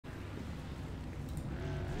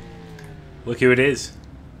Look who it is.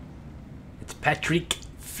 It's Patrick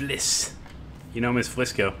Fliss. You know him as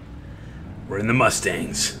Flisko. We're in the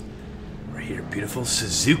Mustangs. We're here at beautiful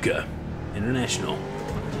Suzuka International.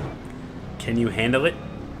 Can you handle it?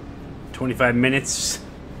 25 minutes.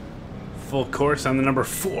 Full course on the number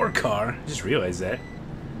 4 car. Just realized that.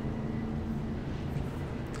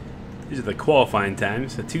 These are the qualifying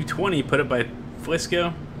times. A 2:20 put up by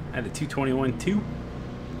Flisko. I had a 2:21.2.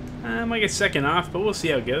 I might get second off, but we'll see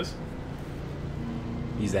how it goes.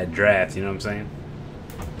 Use that draft, you know what I'm saying?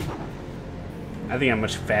 I think I'm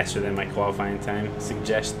much faster than my qualifying time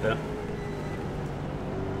suggests, though.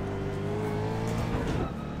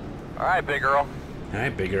 Alright, big girl.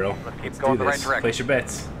 Alright, big girl. Let's go in the right direction. Place your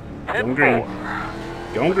bets. 10-4. Going green.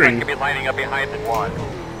 Going green. I could be lining up behind the one.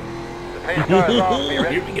 The pace car is off. Be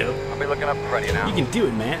ready? Here we go. I'll be looking up in front of you now. You can do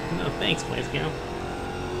it, Matt. No, thanks, Flisko.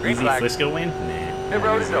 Green Easy flag. Flisko win? Nah. The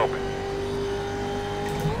road is open.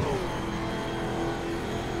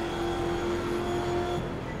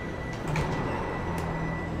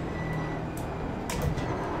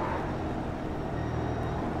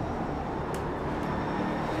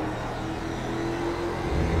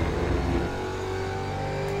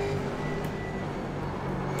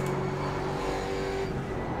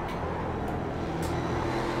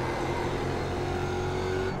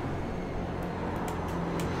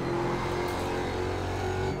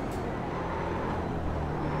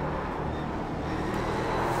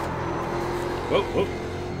 Whoa, whoa.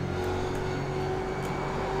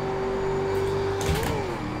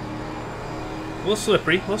 A little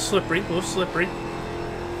slippery, a little slippery, a little slippery.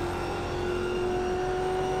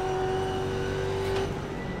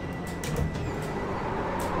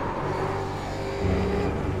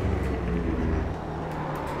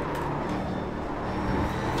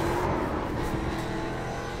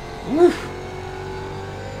 Woof.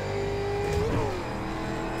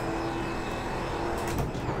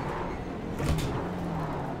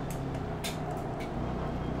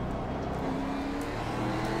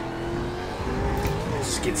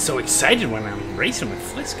 Just get so excited when I'm racing with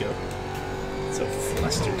Flisko. So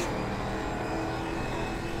flustered.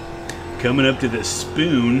 Coming up to the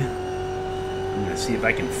spoon. I'm gonna see if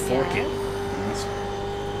I can fork it.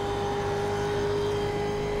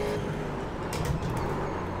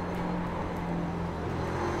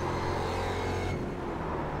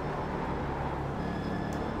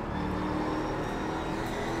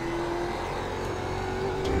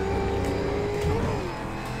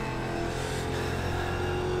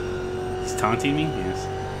 He's taunting me? Yes.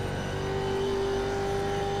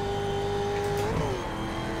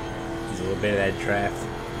 He's a little bit of that draft.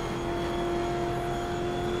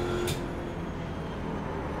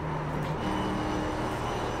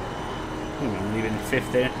 I'm leaving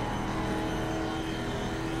 5th there.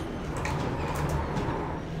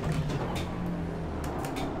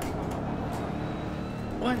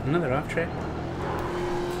 What? Another off track?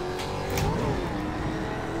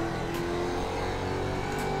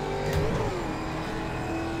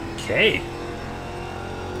 Okay.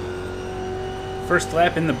 First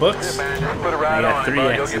lap in the books. Yeah, man, just put it right I got on, 3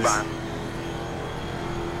 bud. X's. You'll get by.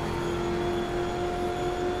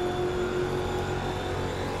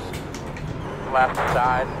 Left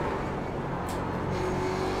side.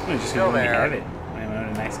 I'm just Still gonna let me there. have it. I'm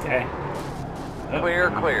a nice guy. Oh. Clear,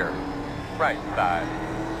 clear. Right side.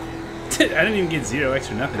 I didn't even get 0X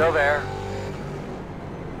or nothing. Still there.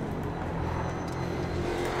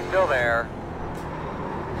 Still there.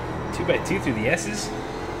 2x2 through the S's?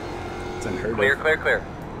 It's unheard Clear, of. clear, clear.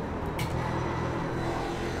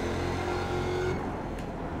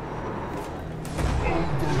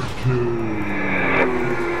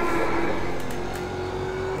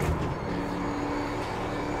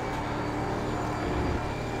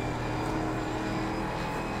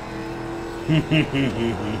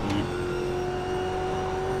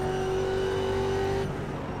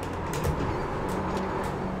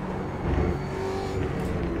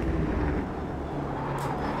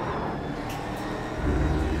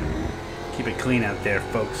 Keep it clean out there,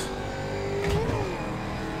 folks.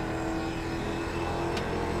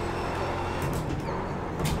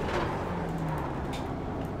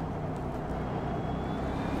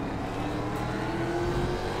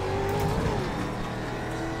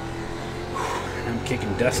 I'm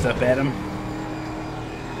kicking dust up at him.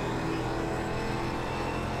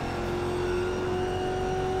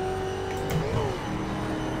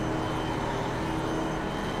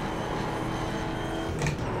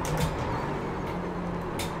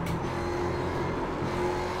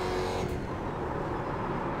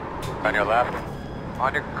 On your left.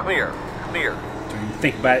 On your clear. Clear. Don't even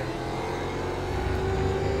think about it.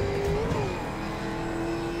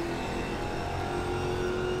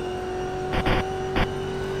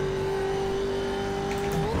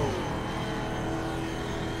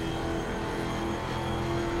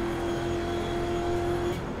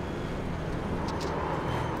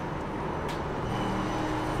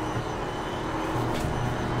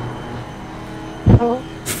 Are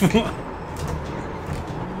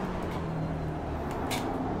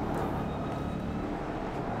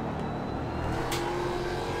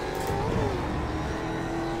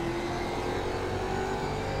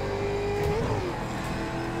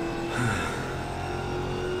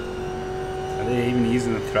they even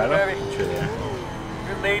using the throttle? Heavy. I'm sure they are.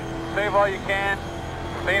 Good lead. Save all you can.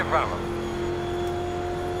 Stay in front of them.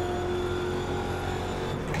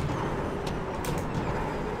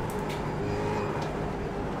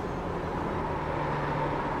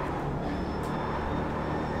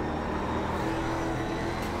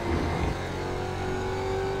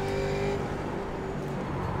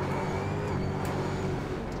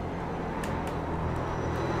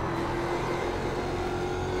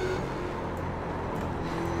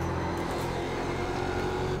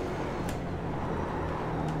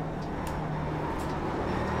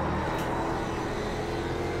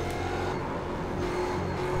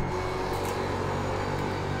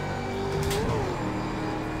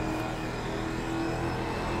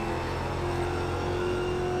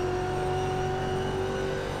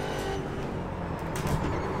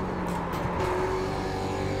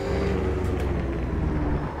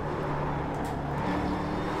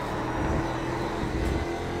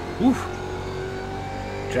 Oof.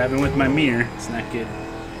 Driving with my mirror, it's not good.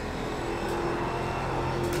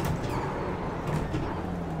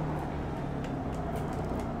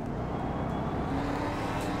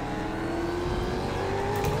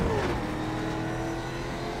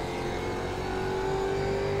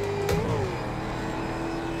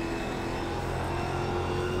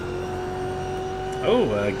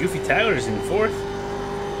 Oh, Goofy Tyler's in fourth.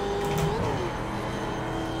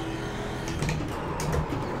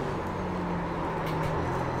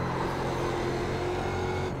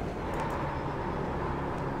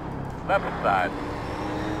 Left side.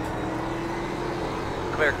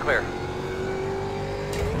 Clear, clear.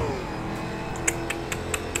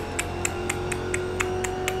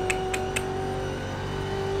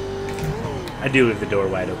 I do leave the door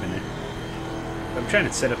wide open there. I'm trying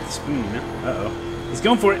to set up the spoon, you know? Uh-oh. He's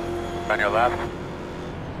going for it. On your left.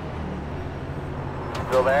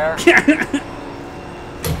 Still there? Still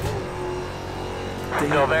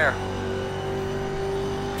there.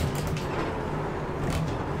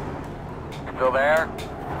 Still there?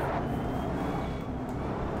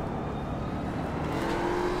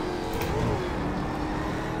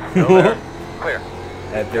 Still there? Clear.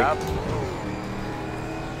 Epic. Job.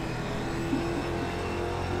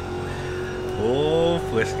 Oh,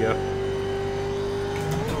 Flisko.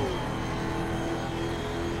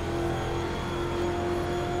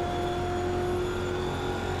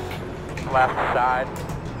 Left side.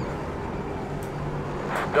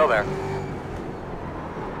 Still there.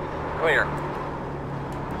 Clear.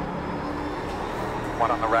 One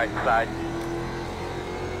on the right side.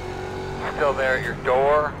 Still there, your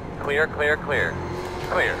door. Clear, clear, clear.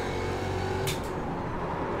 Clear.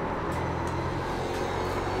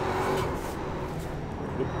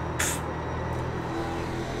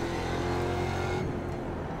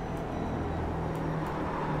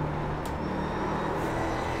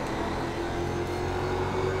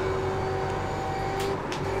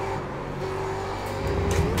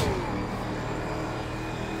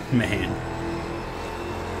 Man.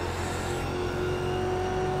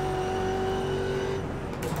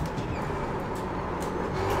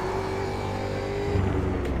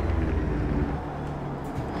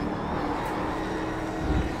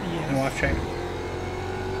 Yeah, off track.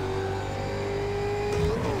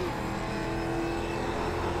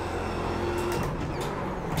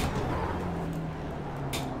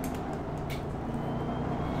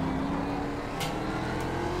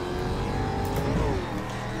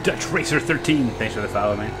 Dutch Racer 13. Thanks for the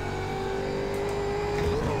follow, man.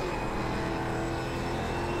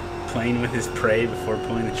 Playing with his prey before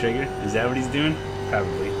pulling the trigger. Is that what he's doing?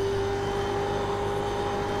 Probably.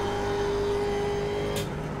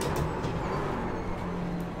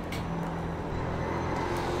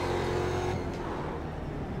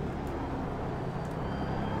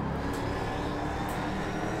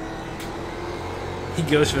 He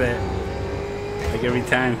goes for that like every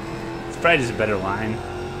time. It's probably just a better line.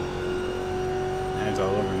 Now it's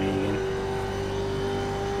all over me again.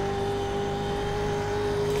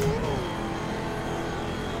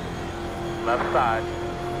 Left side.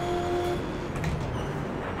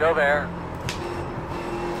 Still there.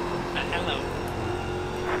 Hello.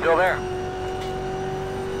 Still there.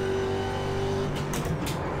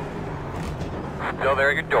 Still there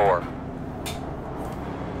at your door.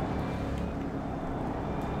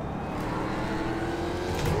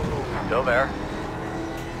 Still there.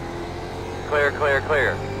 Clear, clear,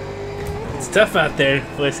 clear. It's tough out there,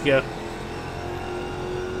 Flisko.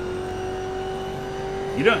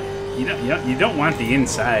 You don't want the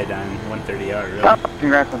inside on 130R, really. Oh,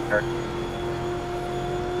 congrats on third.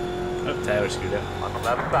 Oh, Tyler screwed up. On the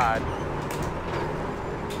left side.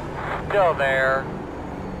 Still there.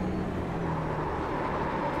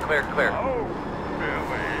 Clear, clear. Oh,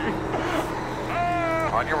 Billy.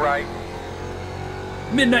 On your right.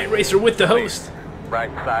 Midnight Racer with the host. Right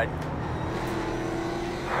side.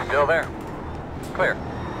 Still there. Clear.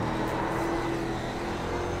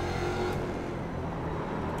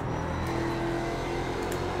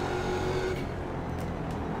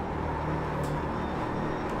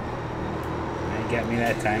 Got me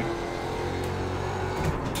that time.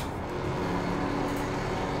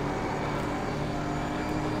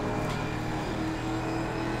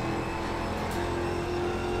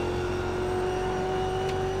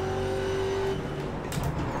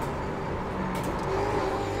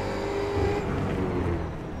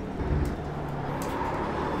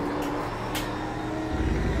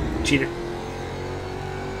 Cheater.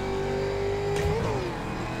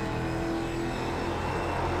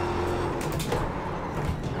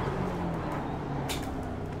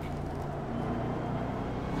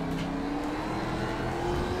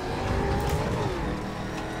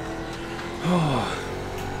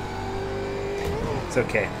 It's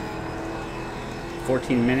okay.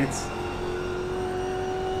 14 minutes.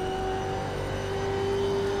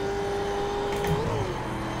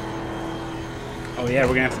 Oh yeah, we're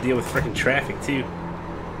gonna have to deal with frickin' traffic too.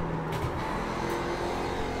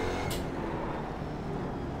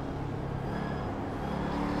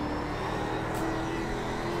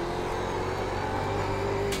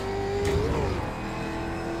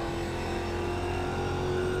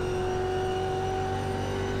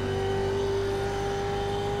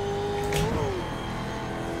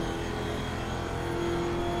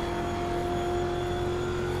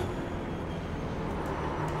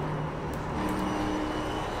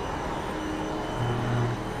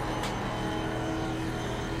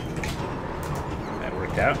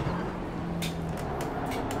 Out.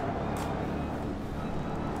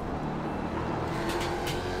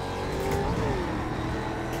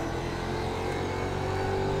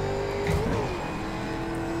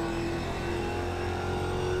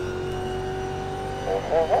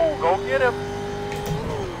 Oh, go get him.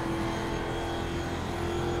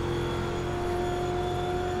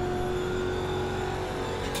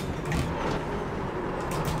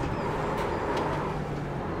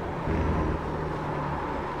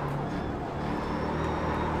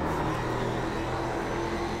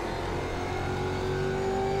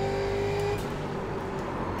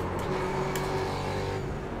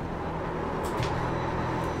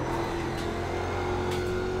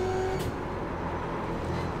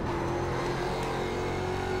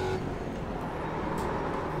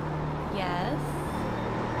 Yes.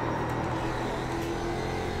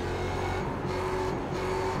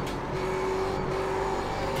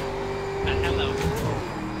 Hello.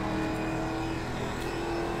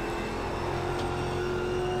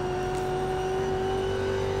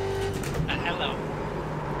 Hello.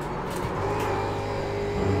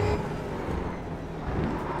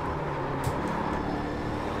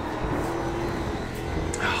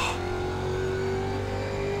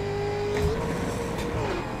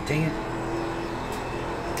 Dang it.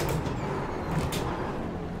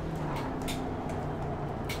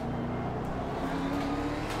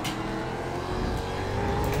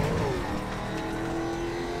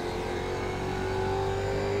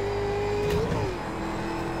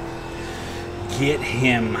 Get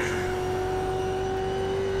him.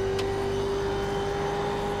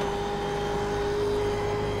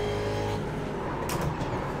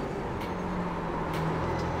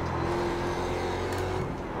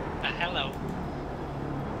 Hello.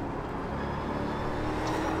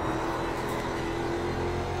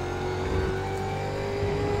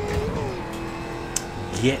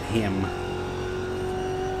 Get him.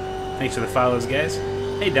 Thanks for the follows, guys.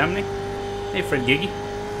 Hey, Dominic. Hey, Fred Giggy.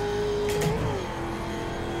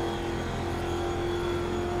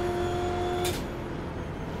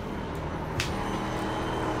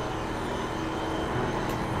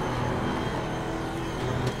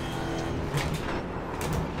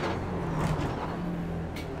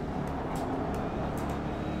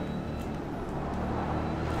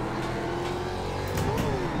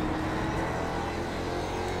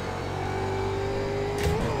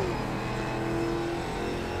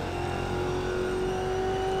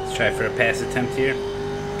 Let's try for a pass attempt here.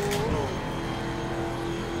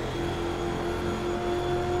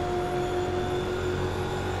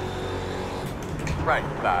 Right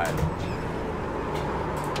side.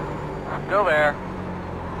 Still there.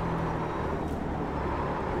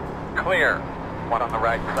 Clear. One on the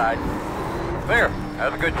right side. Clear.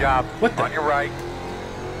 That was a good job. What the? On your right.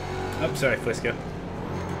 Oh, sorry, Flisko.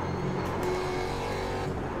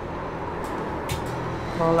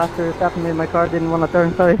 Well, after it happened to me, my car didn't want to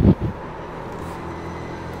turn, sorry.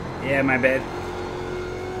 Yeah, my bad.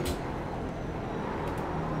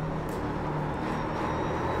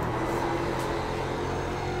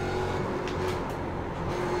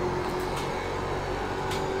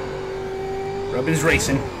 Robin's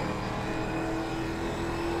racing.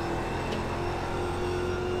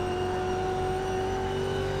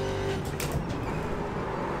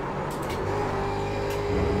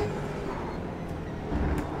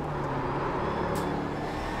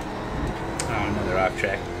 Oh, another off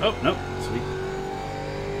track. Oh, nope. Sweet.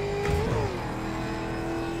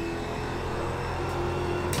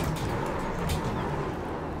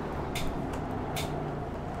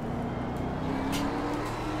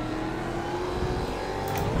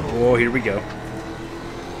 Oh, here we go.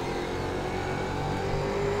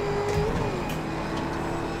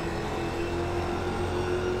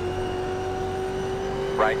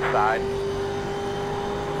 Right side.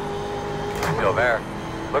 Still there.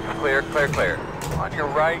 Looks clear, clear, clear. On your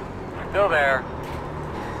right. Still there.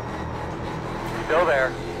 Still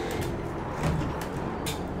there.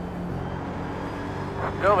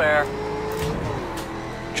 Still there.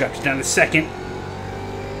 Drops down to second.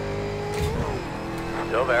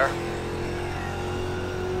 Still there.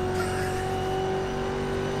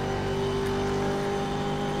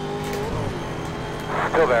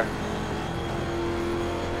 Still there.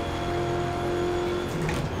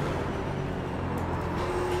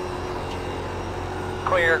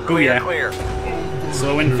 Clear, Oh, clear, yeah. clear.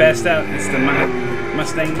 Slow in, fast out. It's the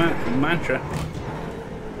Mustang mantra.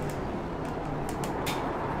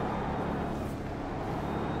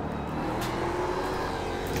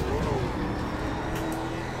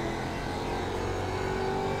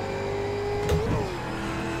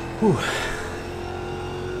 Whew.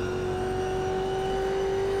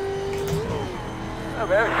 Oh,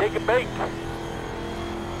 there, shake and bake.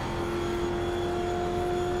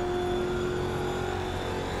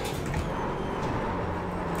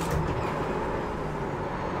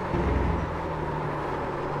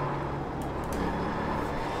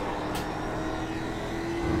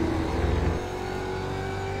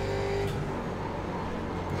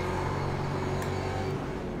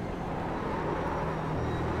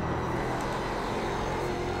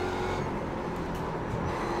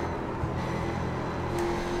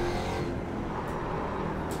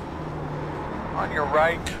 On your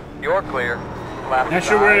right, you're clear. Left Not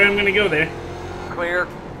sure side, where I'm gonna go there. clear.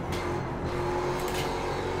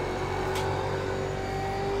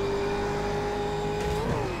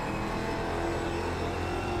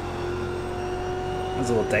 That was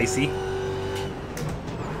a little dicey.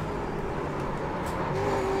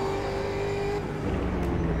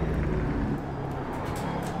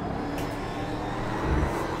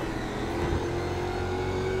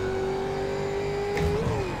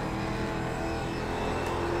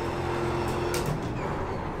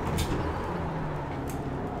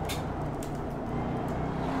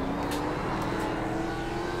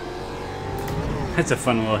 That's a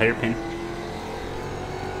fun little hairpin.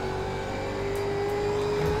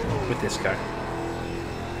 With this car.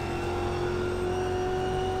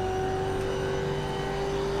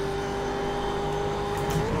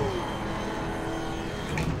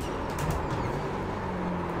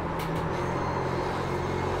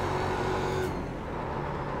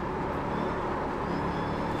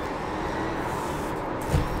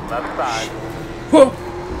 Left side. Whoa!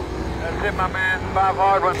 That's it, my man. 5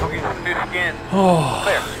 hard ones will get some new skin. Oh,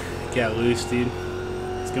 Clear. got loose, dude.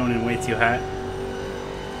 It's going in way too hot.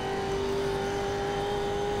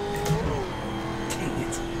 Dang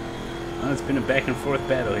it. Well, it's been a back and forth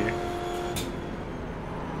battle here.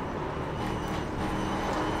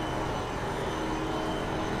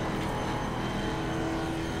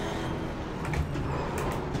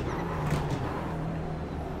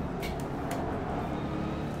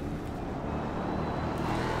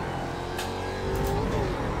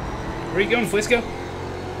 Where are you going, Flisko?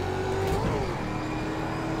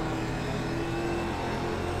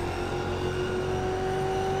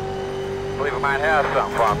 Believe I might have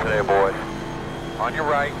something for 'em today, boys. On your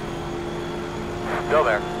right. Still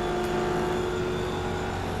there.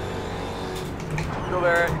 Still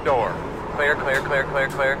there at your door. Clear, clear, clear, clear,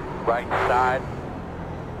 clear. Right side.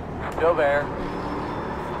 Still there.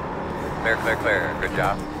 Clear, clear, clear. Good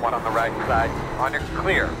job. One on the right side. On your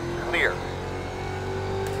clear. Clear.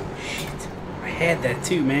 Shit. I had that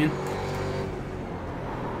too, man.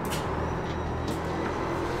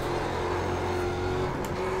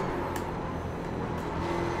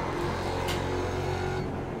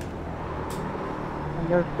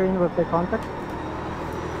 your screen with the contact?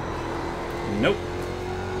 Nope.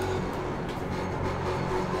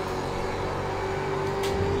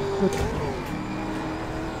 Good.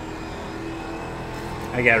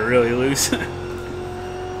 I got really loose.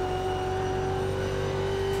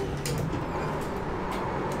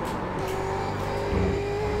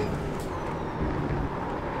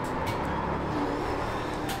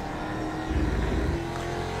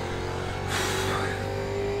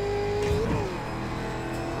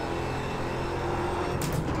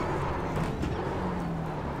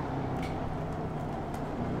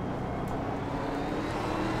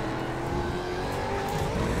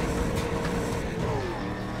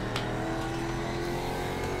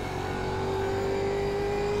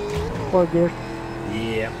 Four gears.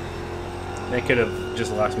 Yeah. That could have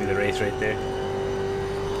just lost me the race right there.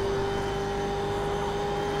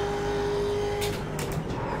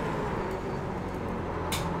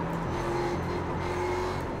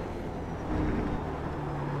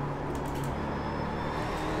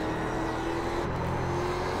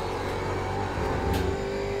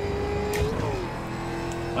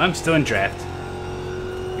 Well, I'm still in draft.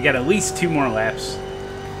 We got at least 2 more laps.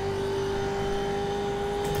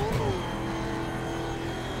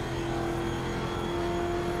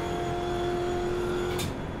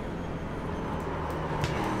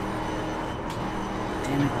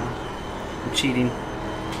 Damn it. I'm cheating.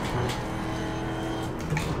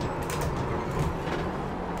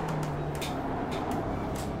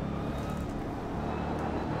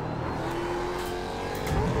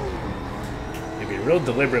 You'll be real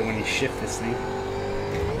deliberate when you shift this thing.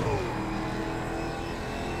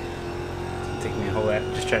 It'll take me a whole lap.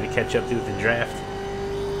 Just try to catch up to the draft.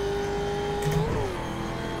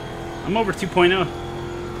 I'm over 2.0.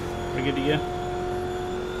 We're good to go.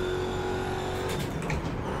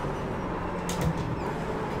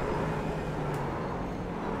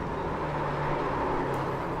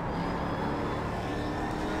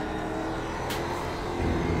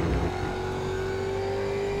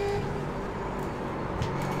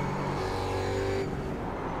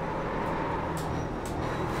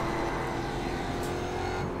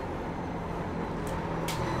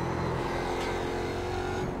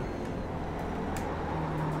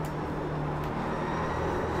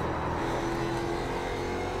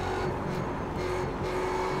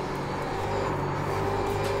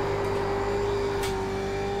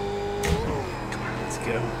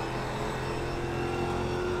 Go.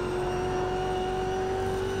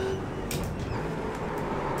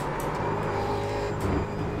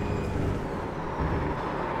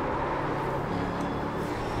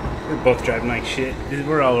 We're both driving like shit.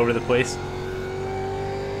 We're all over the place.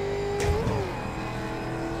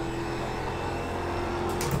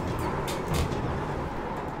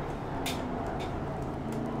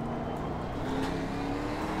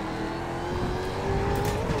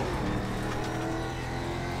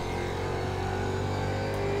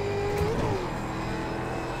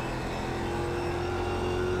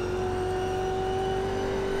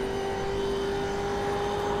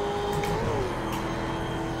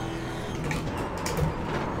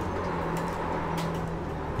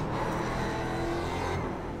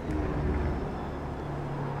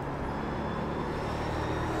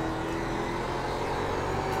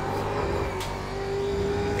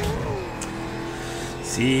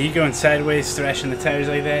 See, you going sideways, thrashing the tires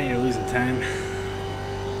like that, you're losing time.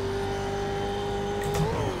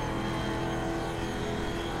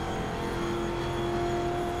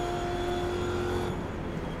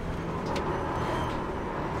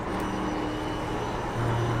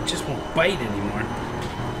 It just won't bite anymore.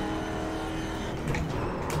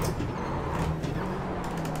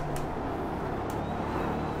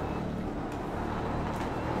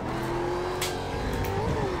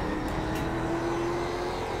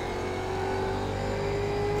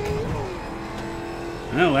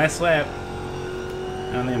 No, last lap.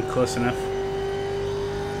 I don't think I'm close enough.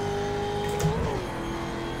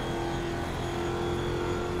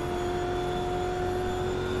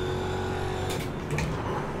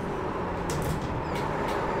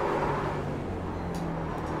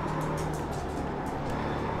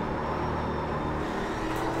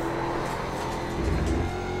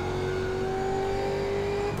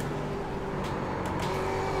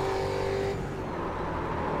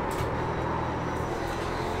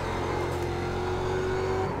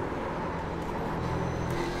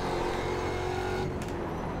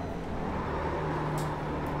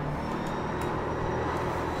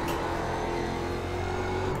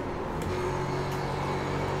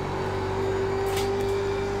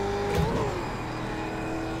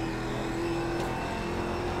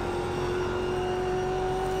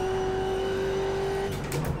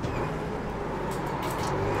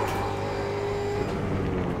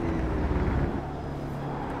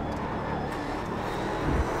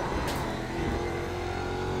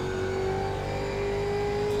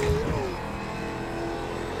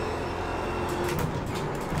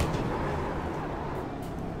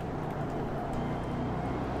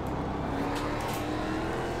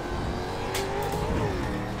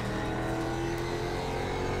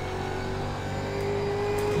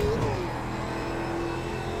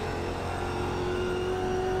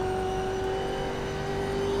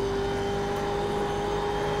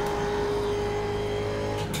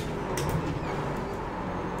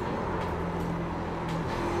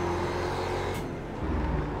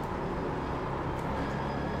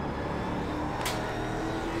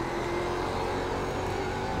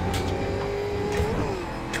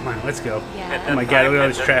 now. Let's go. Yeah. Oh my god, look at all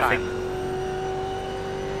this This traffic. time.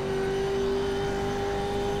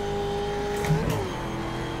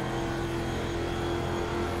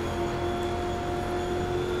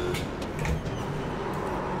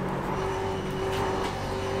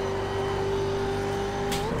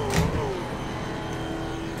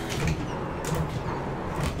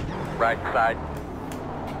 Right side.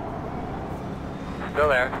 Still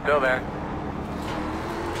there, still there.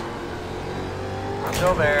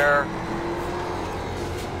 Still there.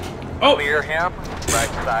 Oh! Clear him. Right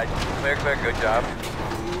side. Clear, clear, good job.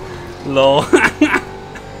 Lol.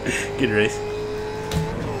 Good race.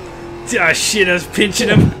 Ah, shit, I was pinching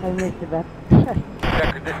him. I missed that.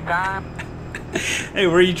 Checker this time. Hey,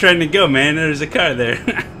 where are you trying to go, man? There's a car there.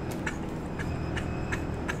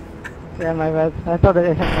 Yeah, my bad. I thought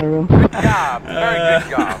I had my room. Good job. Very good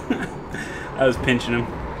job. I was pinching him.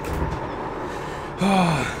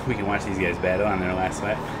 Oh, we can watch these guys battle on their last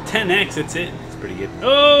lap. 10x, that's it. It's pretty good.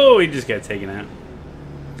 Oh, he just got taken out.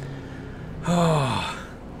 Oh.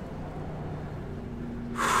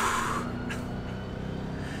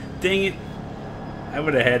 Dang it. I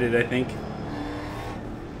would have had it, I think.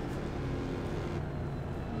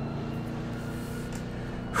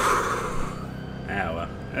 Ah, well.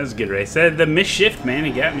 That was a good race. The missed shift, man,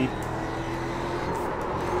 he got me.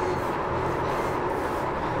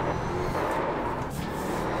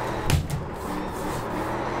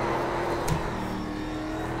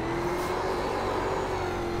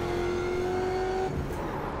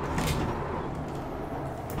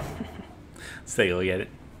 Let's take a look at it.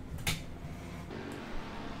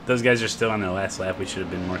 Those guys are still on their last lap. We should have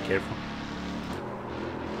been more careful.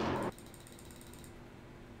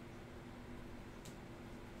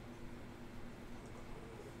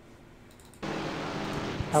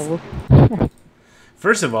 I will.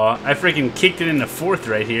 First of all, I freaking kicked it into fourth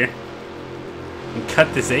right here and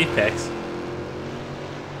cut this apex.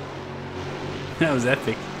 That was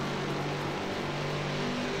epic.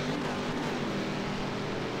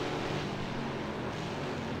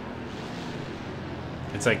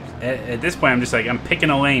 It's like, at this point, I'm just like, I'm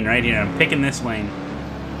picking a lane right here. I'm picking this lane.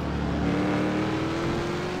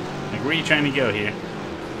 Like, where are you trying to go here?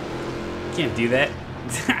 You can't do that.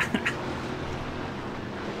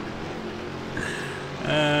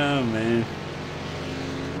 Oh, man.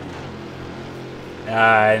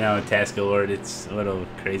 I know, Task Lord, it's a little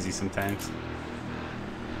crazy sometimes.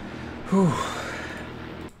 Whew.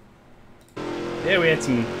 Yeah, we had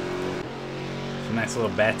some nice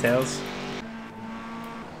little battles.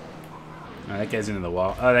 Oh, that guy's into the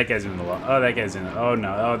wall. Oh, that guy's into the wall. Oh, that guy's in the... Oh,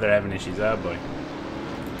 no. Oh, they're having issues. Oh, boy.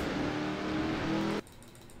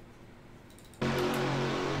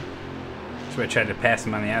 So I tried to pass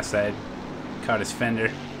him on the outside. Caught his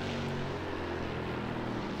fender.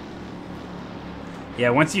 Yeah,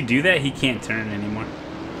 once you do that, he can't turn anymore.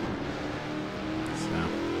 So...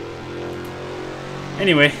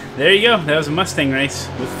 Anyway, there you go. That was a Mustang race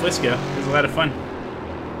with Flisko. It was a lot of fun.